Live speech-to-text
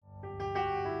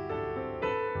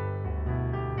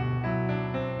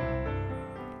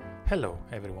Hello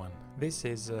everyone, this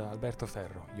is Alberto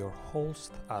Ferro, your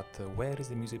host at Where is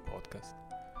the Music podcast.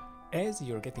 As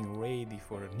you're getting ready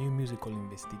for a new musical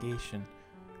investigation,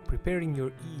 preparing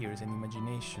your ears and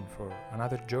imagination for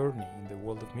another journey in the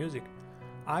world of music,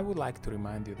 I would like to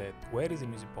remind you that Where is the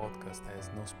Music podcast has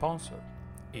no sponsor.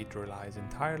 It relies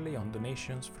entirely on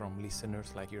donations from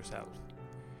listeners like yourself.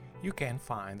 You can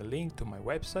find a link to my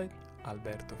website,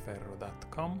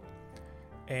 albertoferro.com,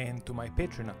 and to my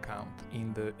Patreon account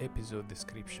in the episode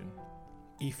description.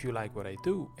 If you like what I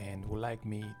do and would like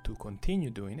me to continue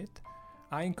doing it,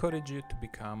 I encourage you to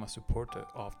become a supporter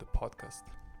of the podcast,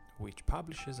 which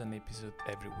publishes an episode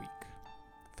every week.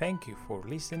 Thank you for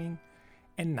listening,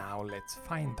 and now let's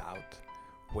find out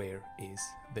where is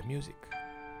the music.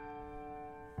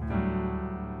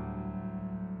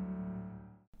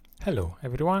 Hello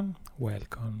everyone,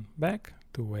 welcome back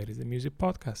to Where is the Music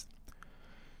podcast.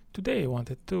 Today I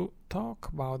wanted to talk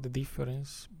about the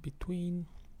difference between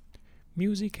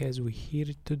music as we hear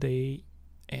it today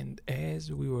and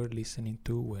as we were listening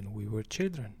to when we were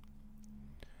children.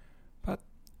 But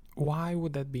why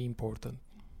would that be important?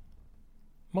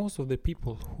 Most of the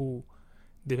people who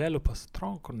develop a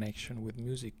strong connection with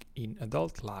music in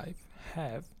adult life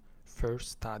have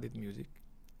first studied music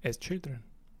as children.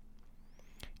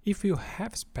 If you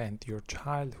have spent your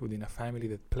childhood in a family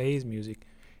that plays music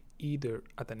either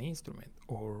at an instrument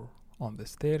or on the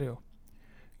stereo,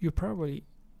 you probably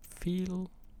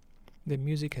feel that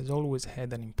music has always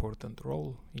had an important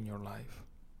role in your life.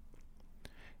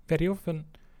 Very often,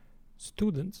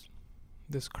 students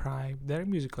describe their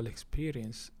musical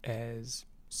experience as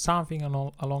something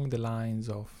along the lines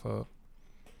of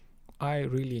I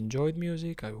really enjoyed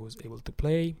music, I was able to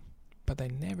play, but I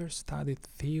never studied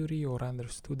theory or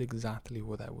understood exactly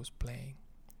what I was playing.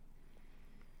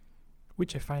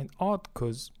 Which I find odd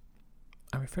because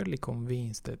I'm fairly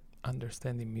convinced that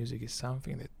understanding music is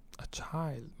something that a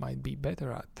child might be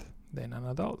better at than an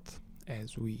adult,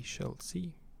 as we shall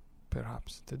see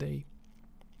perhaps today.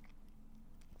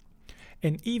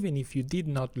 And even if you did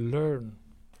not learn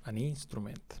an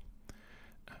instrument,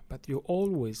 but you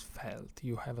always felt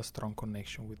you have a strong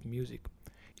connection with music,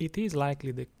 it is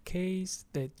likely the case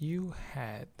that you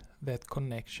had that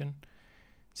connection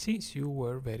since you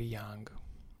were very young.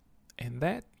 And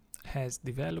that has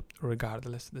developed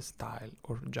regardless the style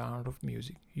or genre of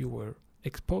music you were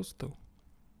exposed to.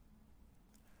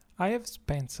 I have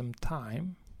spent some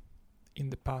time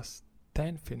in the past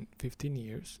 10-15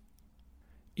 years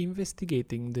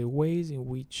investigating the ways in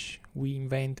which we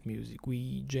invent music,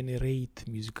 we generate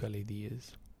musical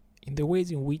ideas, in the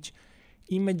ways in which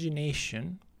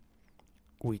imagination,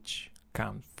 which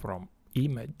comes from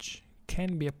image,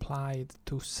 can be applied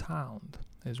to sound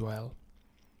as well.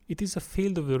 It is a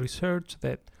field of the research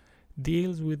that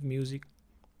deals with music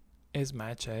as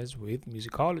much as with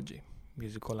musicology,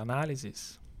 musical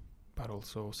analysis, but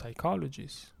also psychology,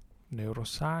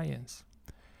 neuroscience,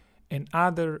 and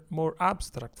other more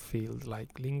abstract fields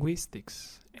like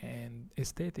linguistics and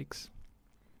aesthetics.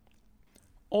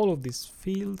 All of these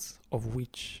fields, of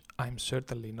which I'm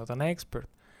certainly not an expert,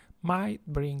 might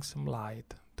bring some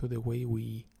light to the way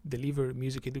we deliver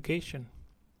music education.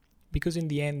 Because in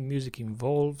the end, music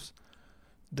involves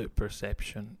the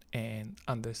perception and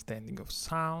understanding of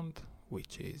sound,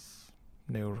 which is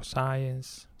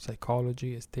neuroscience,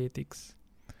 psychology, aesthetics,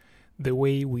 the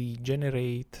way we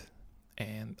generate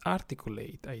and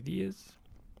articulate ideas,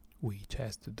 which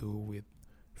has to do with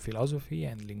philosophy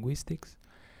and linguistics,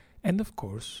 and of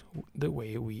course, the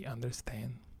way we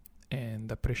understand and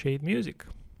appreciate music.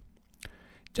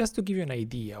 Just to give you an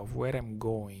idea of where I'm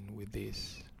going with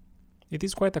this, it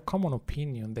is quite a common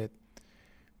opinion that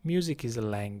music is a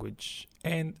language,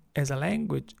 and as a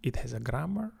language, it has a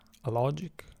grammar, a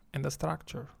logic, and a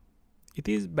structure. It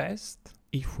is best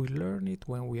if we learn it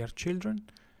when we are children,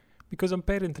 because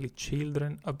apparently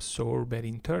children absorb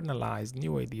and internalize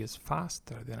new ideas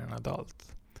faster than an adult.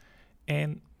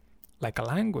 And like a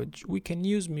language, we can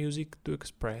use music to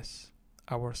express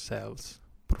ourselves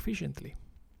proficiently.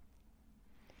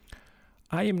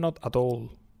 I am not at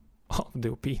all of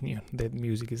the opinion that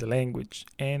music is a language,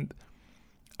 and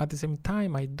at the same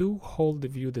time I do hold the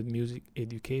view that music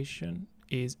education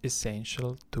is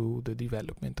essential to the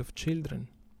development of children.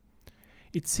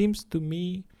 It seems to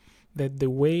me that the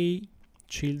way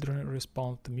children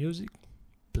respond to music,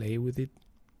 play with it,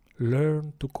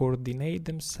 learn to coordinate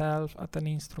themselves at an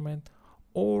instrument,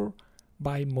 or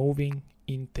by moving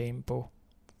in tempo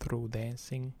through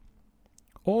dancing,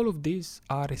 all of these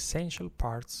are essential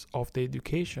parts of the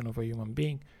education of a human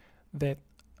being that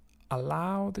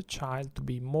allow the child to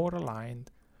be more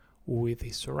aligned with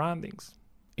his surroundings,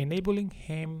 enabling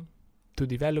him to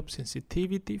develop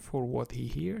sensitivity for what he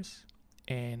hears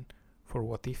and for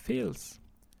what he feels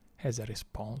as a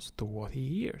response to what he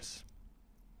hears.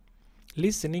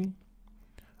 Listening,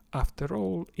 after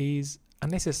all, is a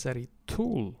necessary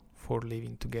tool for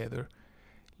living together.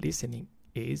 Listening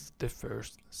is the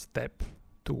first step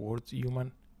towards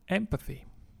human empathy.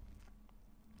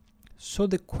 So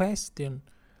the question,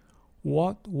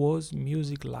 what was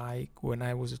music like when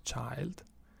I was a child,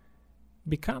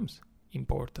 becomes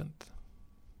important.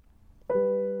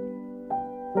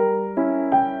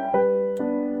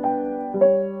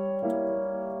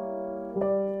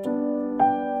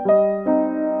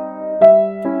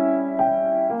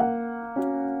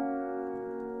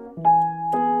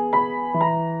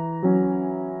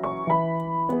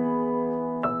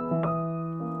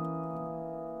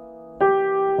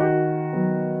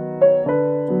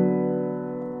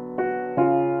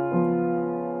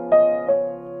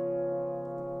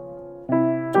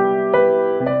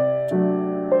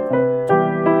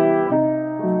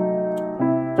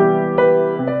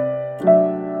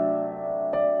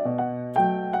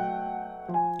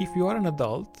 If you are an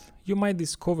adult, you might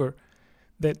discover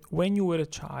that when you were a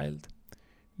child,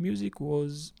 music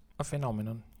was a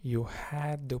phenomenon you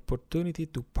had the opportunity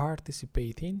to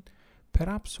participate in,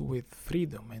 perhaps with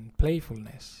freedom and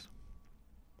playfulness,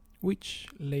 which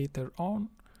later on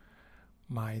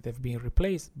might have been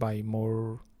replaced by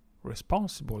more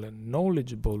responsible and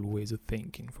knowledgeable ways of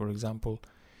thinking. For example,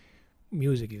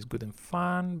 music is good and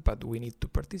fun, but we need to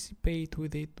participate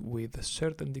with it with a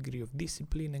certain degree of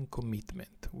discipline and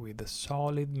commitment, with a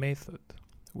solid method,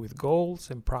 with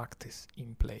goals and practice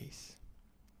in place.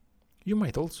 You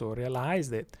might also realize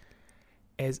that,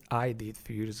 as I did a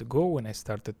few years ago when I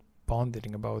started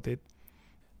pondering about it,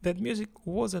 that music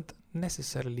wasn't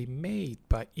necessarily made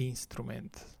by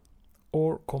instruments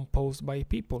or composed by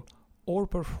people or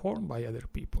performed by other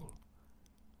people.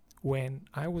 When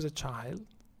I was a child,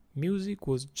 music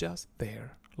was just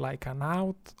there, like an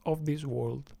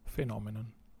out-of-this-world phenomenon.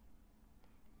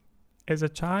 As a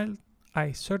child,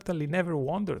 I certainly never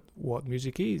wondered what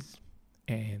music is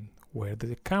and where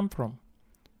did it come from,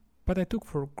 but I took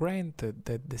for granted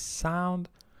that the sound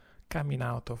coming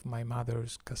out of my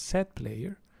mother's cassette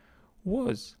player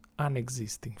was an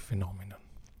existing phenomenon,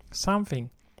 something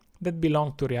that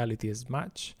belonged to reality as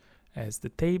much as the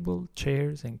table,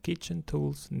 chairs, and kitchen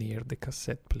tools near the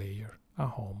cassette player at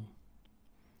home.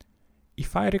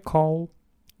 If I recall,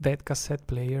 that cassette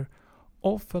player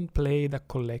often played a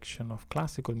collection of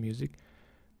classical music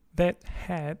that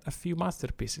had a few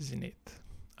masterpieces in it.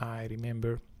 I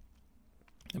remember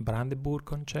a Brandenburg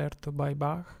Concerto by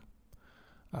Bach,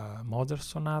 a Mozart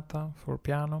Sonata for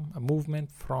piano, a movement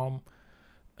from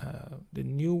the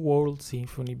New World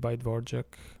Symphony by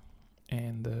Dvorak,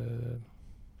 and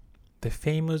the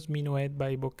famous Minuet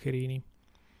by Boccherini,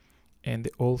 and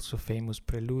the also famous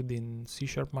Prelude in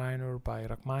C-sharp minor by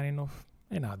Rachmaninoff,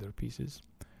 and other pieces.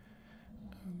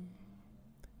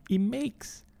 It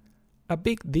makes a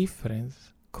big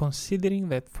difference considering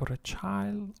that for a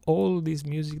child all this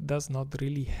music does not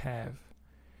really have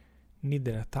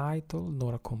neither a title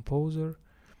nor a composer.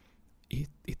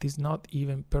 It is not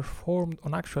even performed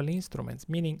on actual instruments,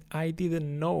 meaning I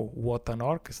didn't know what an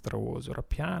orchestra was, or a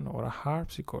piano, or a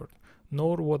harpsichord,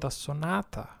 nor what a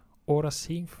sonata or a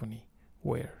symphony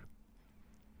were.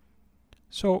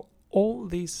 So all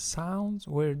these sounds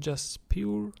were just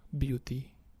pure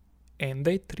beauty, and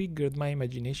they triggered my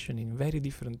imagination in very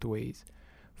different ways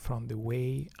from the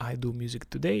way I do music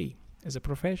today as a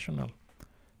professional,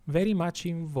 very much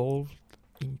involved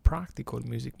in practical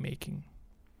music making,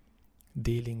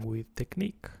 dealing with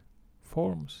technique,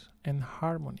 forms, and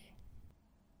harmony.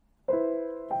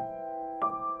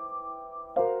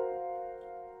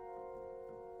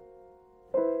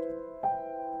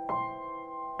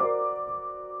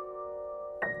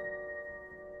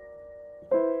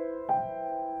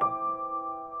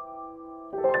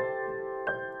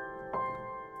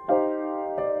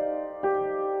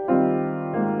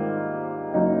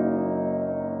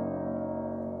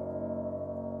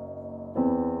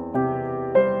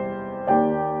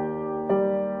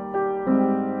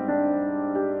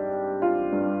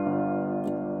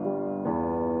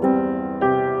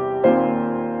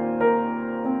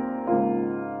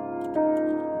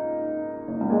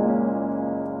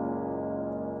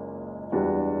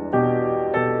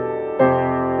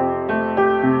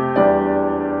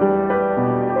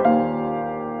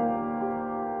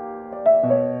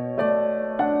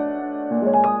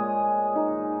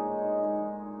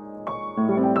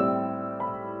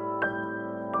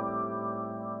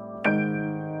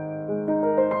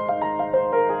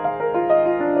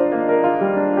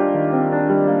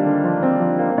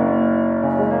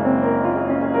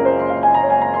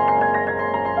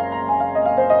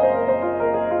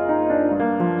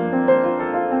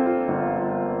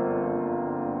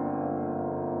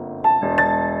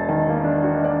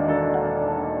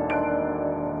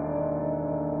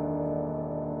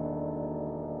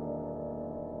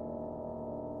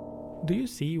 Do you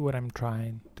see where I'm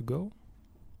trying to go?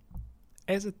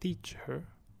 As a teacher,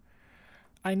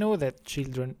 I know that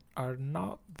children are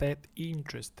not that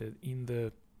interested in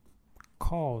the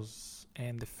cause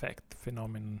and effect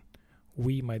phenomenon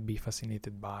we might be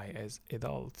fascinated by as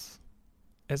adults,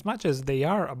 as much as they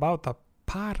are about a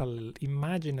parallel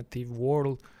imaginative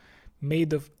world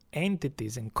made of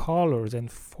entities and colors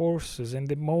and forces and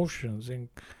emotions and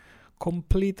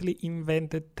completely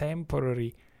invented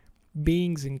temporary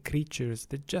beings and creatures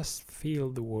that just fill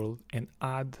the world and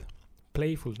add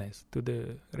playfulness to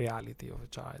the reality of a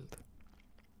child.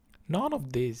 None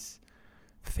of these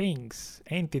things,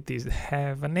 entities,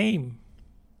 have a name,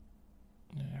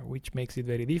 which makes it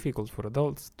very difficult for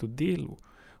adults to deal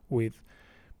with.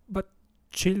 But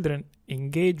children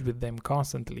engage with them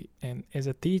constantly, and as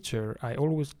a teacher, I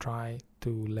always try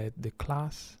to let the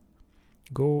class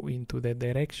go into that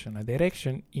direction, a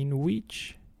direction in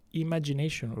which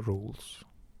imagination rules.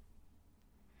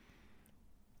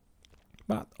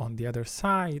 But on the other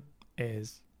side,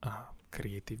 as a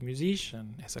creative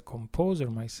musician, as a composer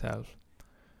myself,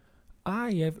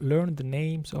 I have learned the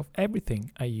names of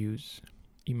everything I use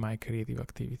in my creative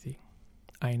activity.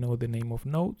 I know the name of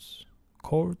notes,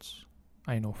 chords,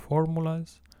 I know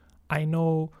formulas, I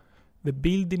know the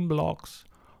building blocks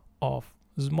of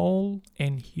small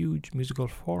and huge musical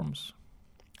forms.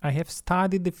 I have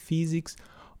studied the physics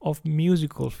of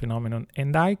musical phenomenon,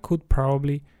 and I could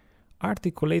probably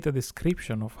articulate a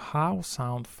description of how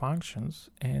sound functions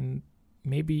and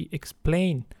maybe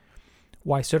explain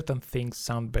why certain things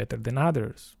sound better than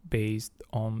others based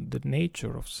on the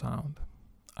nature of sound.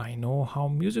 I know how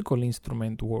musical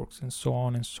instrument works and so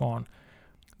on and so on.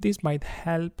 This might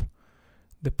help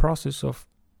the process of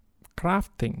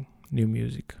crafting new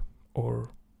music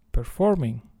or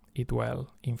performing it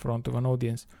well in front of an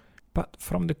audience. But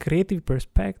from the creative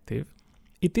perspective,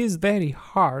 it is very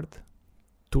hard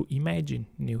to imagine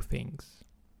new things.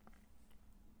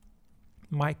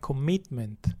 My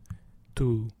commitment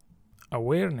to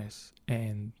awareness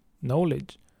and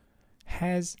knowledge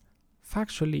has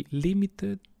factually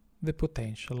limited the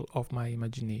potential of my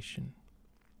imagination.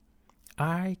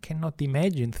 I cannot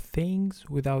imagine things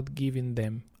without giving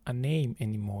them a name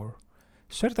anymore.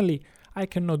 Certainly, I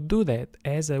cannot do that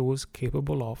as I was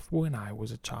capable of when I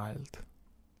was a child.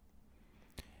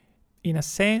 In a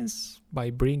sense, by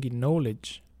bringing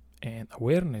knowledge and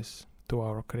awareness to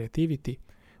our creativity,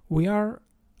 we are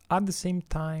at the same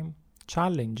time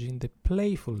challenging the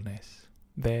playfulness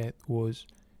that was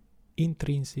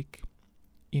intrinsic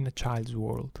in a child's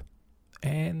world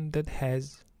and that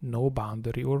has no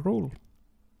boundary or rule.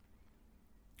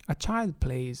 A child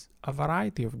plays a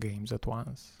variety of games at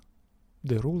once.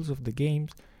 The rules of the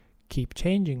games keep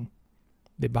changing.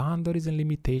 The boundaries and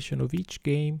limitations of each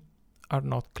game are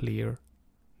not clear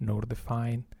nor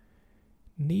defined,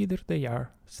 neither they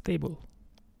are stable.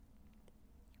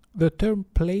 The term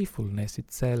playfulness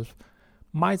itself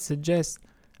might suggest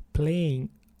playing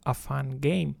a fun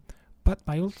game, but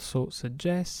might also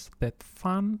suggest that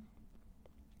fun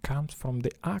comes from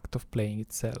the act of playing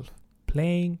itself,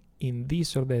 playing in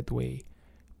this or that way,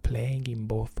 playing in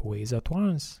both ways at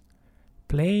once,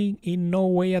 playing in no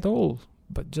way at all,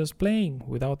 but just playing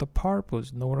without a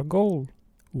purpose nor a goal,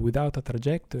 without a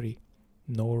trajectory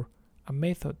nor a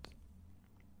method.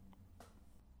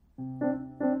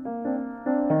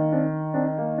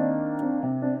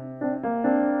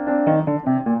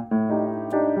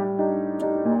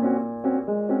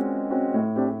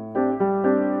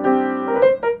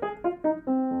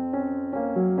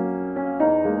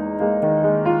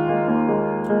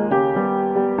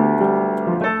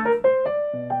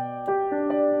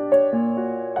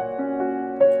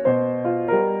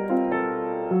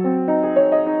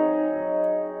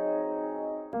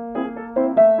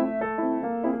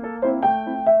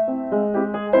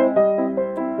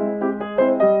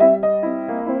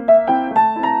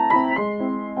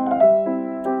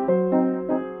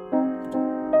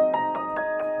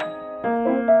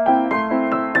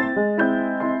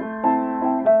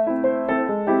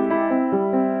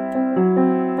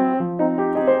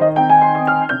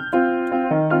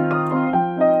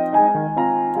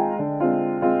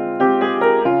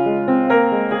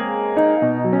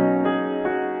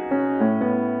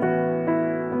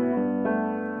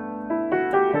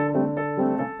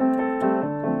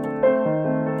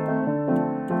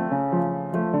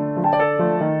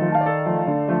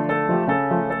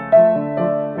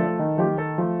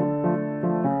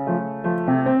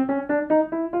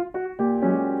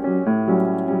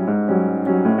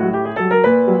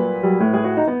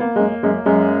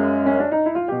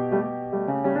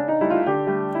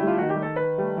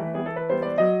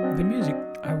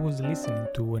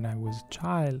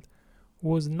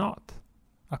 was not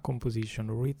a composition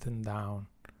written down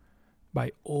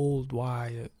by old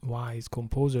wise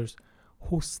composers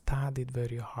who studied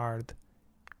very hard.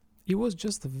 It was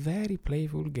just a very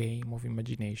playful game of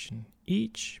imagination.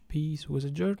 Each piece was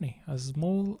a journey, a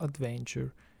small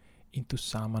adventure into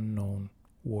some unknown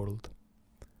world.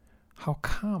 How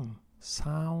come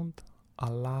sound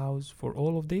allows for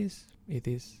all of this? It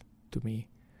is, to me,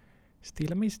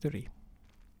 still a mystery.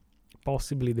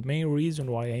 Possibly the main reason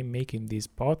why I'm making this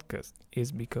podcast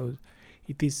is because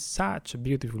it is such a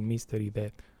beautiful mystery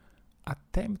that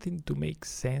attempting to make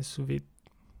sense of it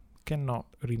cannot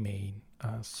remain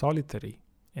a solitary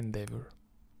endeavor.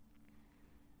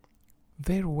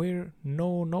 There were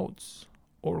no notes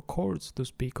or chords to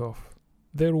speak of.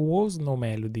 There was no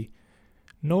melody,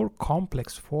 nor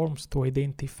complex forms to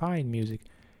identify in music.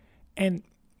 And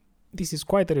this is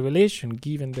quite a revelation,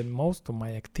 given that most of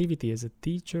my activity as a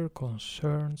teacher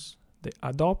concerns the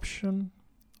adoption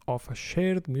of a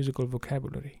shared musical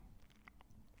vocabulary.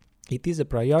 It is a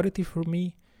priority for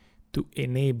me to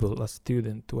enable a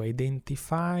student to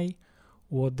identify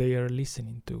what they are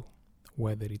listening to,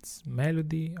 whether it's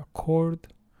melody, a chord,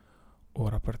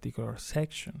 or a particular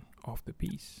section of the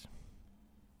piece.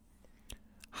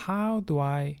 How do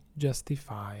I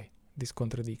justify this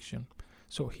contradiction?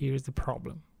 So here's the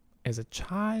problem. As a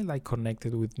child, I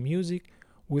connected with music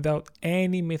without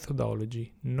any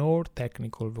methodology nor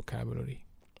technical vocabulary.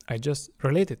 I just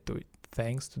related to it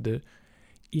thanks to the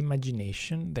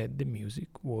imagination that the music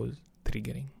was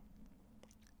triggering.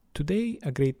 Today,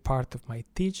 a great part of my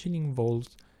teaching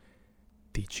involves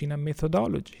teaching a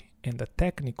methodology and a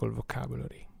technical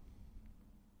vocabulary.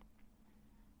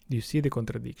 Do you see the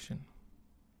contradiction?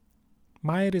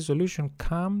 My resolution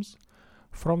comes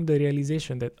from the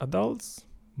realization that adults,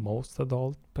 most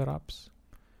adults perhaps,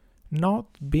 not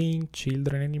being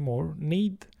children anymore,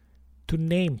 need to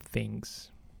name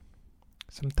things.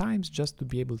 Sometimes just to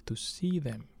be able to see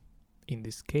them. In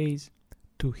this case,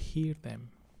 to hear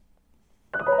them.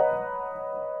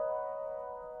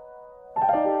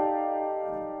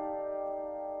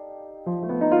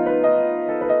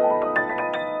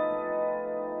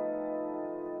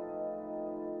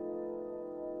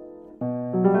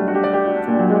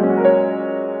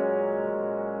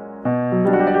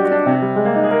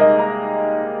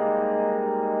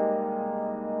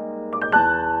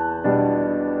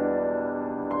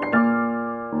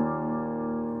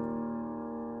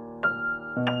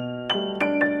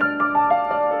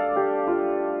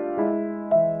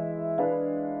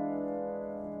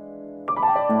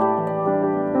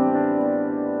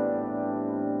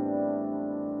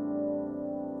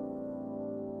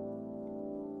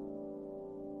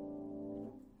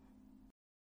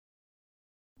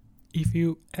 If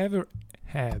you ever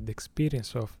had the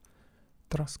experience of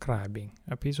transcribing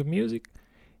a piece of music,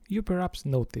 you perhaps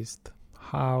noticed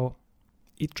how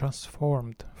it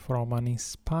transformed from an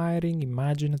inspiring,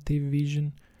 imaginative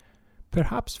vision,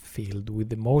 perhaps filled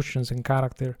with emotions and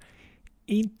character,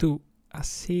 into a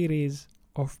series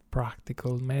of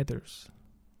practical matters.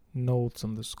 Notes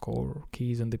on the score,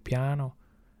 keys on the piano,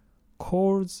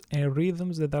 chords and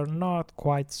rhythms that are not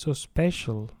quite so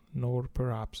special, nor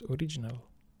perhaps original.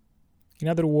 In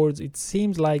other words, it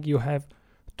seems like you have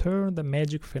turned a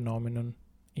magic phenomenon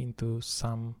into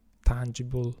some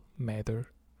tangible matter.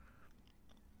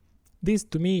 This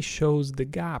to me shows the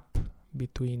gap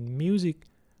between music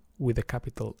with a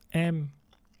capital M,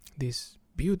 this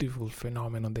beautiful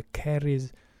phenomenon that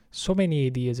carries so many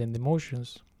ideas and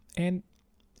emotions, and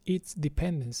its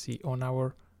dependency on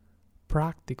our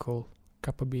practical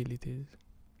capabilities.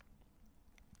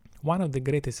 One of the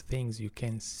greatest things you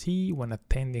can see when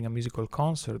attending a musical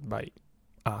concert by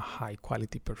a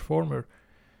high-quality performer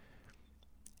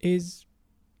is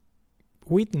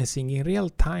witnessing in real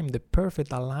time the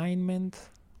perfect alignment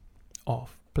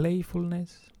of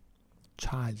playfulness,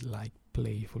 childlike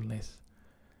playfulness,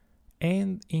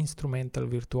 and instrumental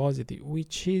virtuosity,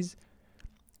 which is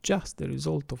just the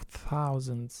result of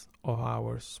thousands of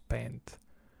hours spent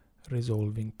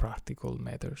resolving practical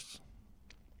matters.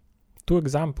 Two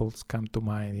examples come to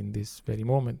mind in this very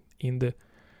moment. In the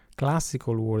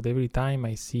classical world, every time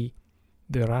I see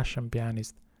the Russian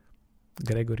pianist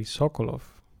Gregory Sokolov,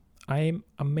 I am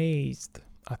amazed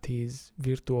at his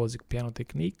virtuosic piano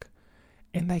technique,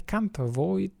 and I can't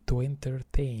avoid to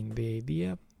entertain the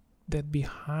idea that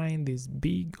behind this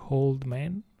big old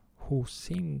man who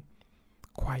seem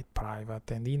quite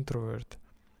private and introvert,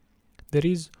 there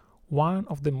is one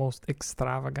of the most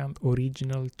extravagant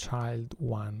original child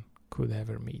one could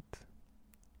ever meet.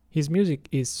 His music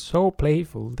is so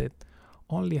playful that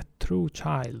only a true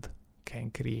child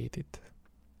can create it.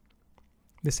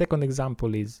 The second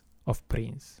example is of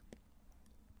Prince.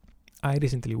 I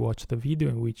recently watched a video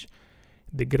in which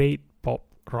the great pop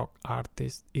rock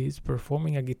artist is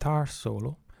performing a guitar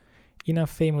solo in a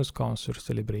famous concert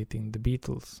celebrating the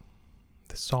Beatles.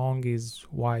 The song is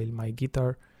While My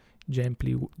Guitar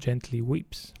Gently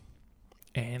Weeps,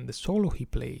 and the solo he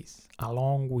plays,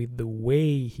 along with the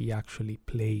way he actually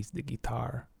plays the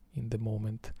guitar in the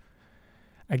moment,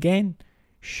 again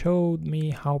showed me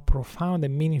how profound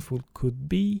and meaningful could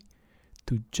be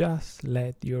to just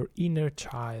let your inner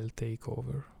child take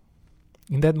over.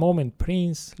 In that moment,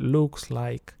 Prince looks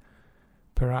like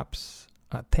perhaps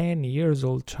a 10 years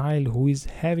old child who is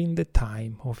having the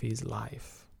time of his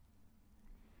life.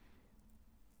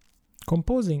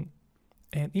 Composing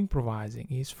and improvising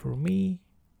is for me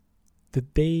the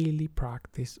daily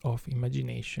practice of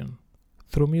imagination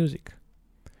through music,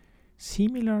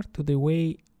 similar to the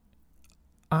way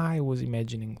I was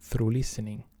imagining through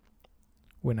listening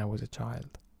when I was a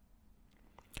child.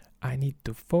 I need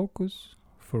to focus,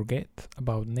 forget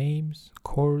about names,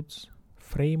 chords,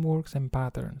 frameworks and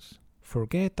patterns,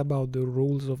 forget about the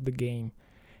rules of the game,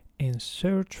 and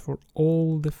search for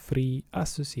all the free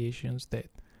associations that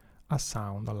a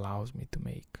sound allows me to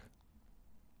make.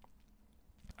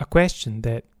 A question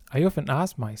that I often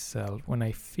ask myself when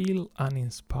I feel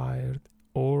uninspired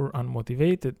or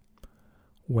unmotivated,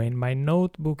 when my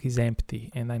notebook is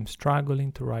empty and I'm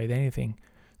struggling to write anything,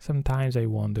 sometimes I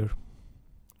wonder,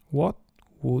 what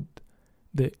would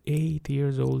the 8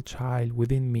 years old child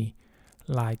within me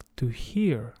like to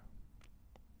hear,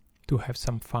 to have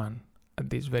some fun at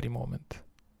this very moment?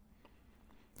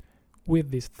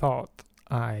 With this thought,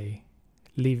 I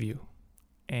leave you,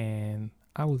 and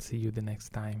I will see you the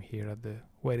next time here at the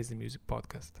Where is the Music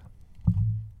podcast.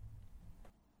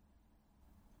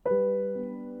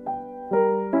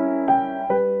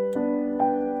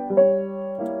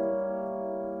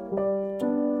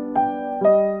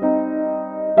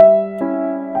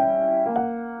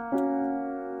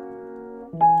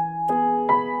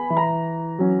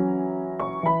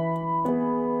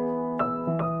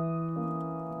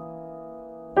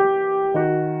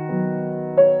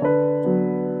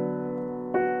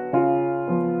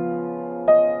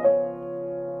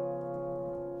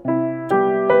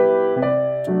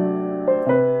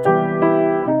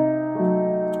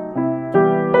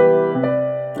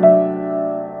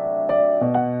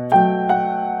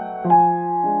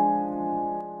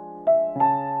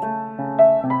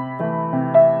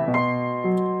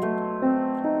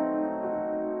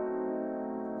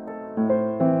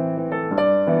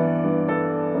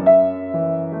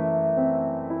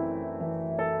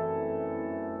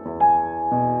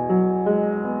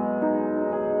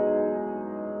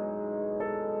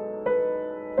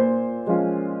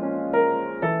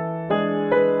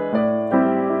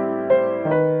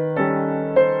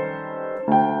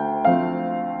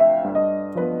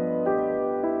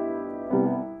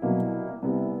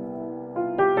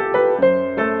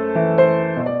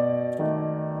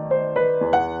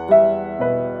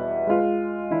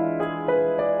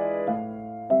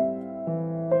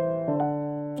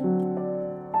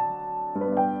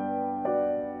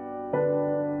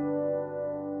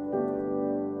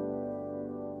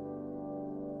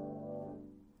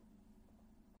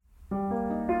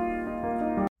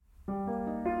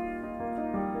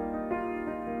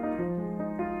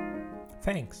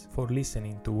 Thanks for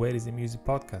listening to Where is the Music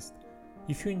podcast.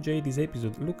 If you enjoyed this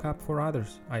episode, look up for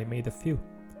others. I made a few.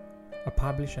 I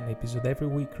publish an episode every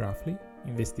week roughly,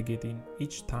 investigating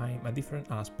each time a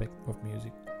different aspect of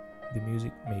music. The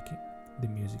music making, the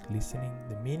music listening,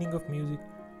 the meaning of music,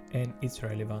 and its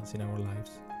relevance in our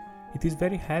lives. It is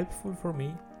very helpful for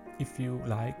me if you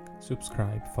like,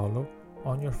 subscribe, follow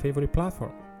on your favorite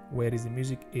platform. Where is the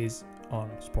Music is on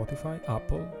Spotify,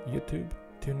 Apple, YouTube,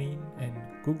 TuneIn, and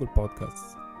Google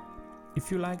Podcasts. If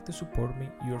you like to support me,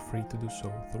 you're free to do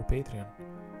so through Patreon.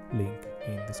 Link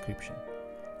in description.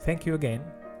 Thank you again.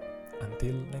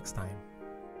 Until next time.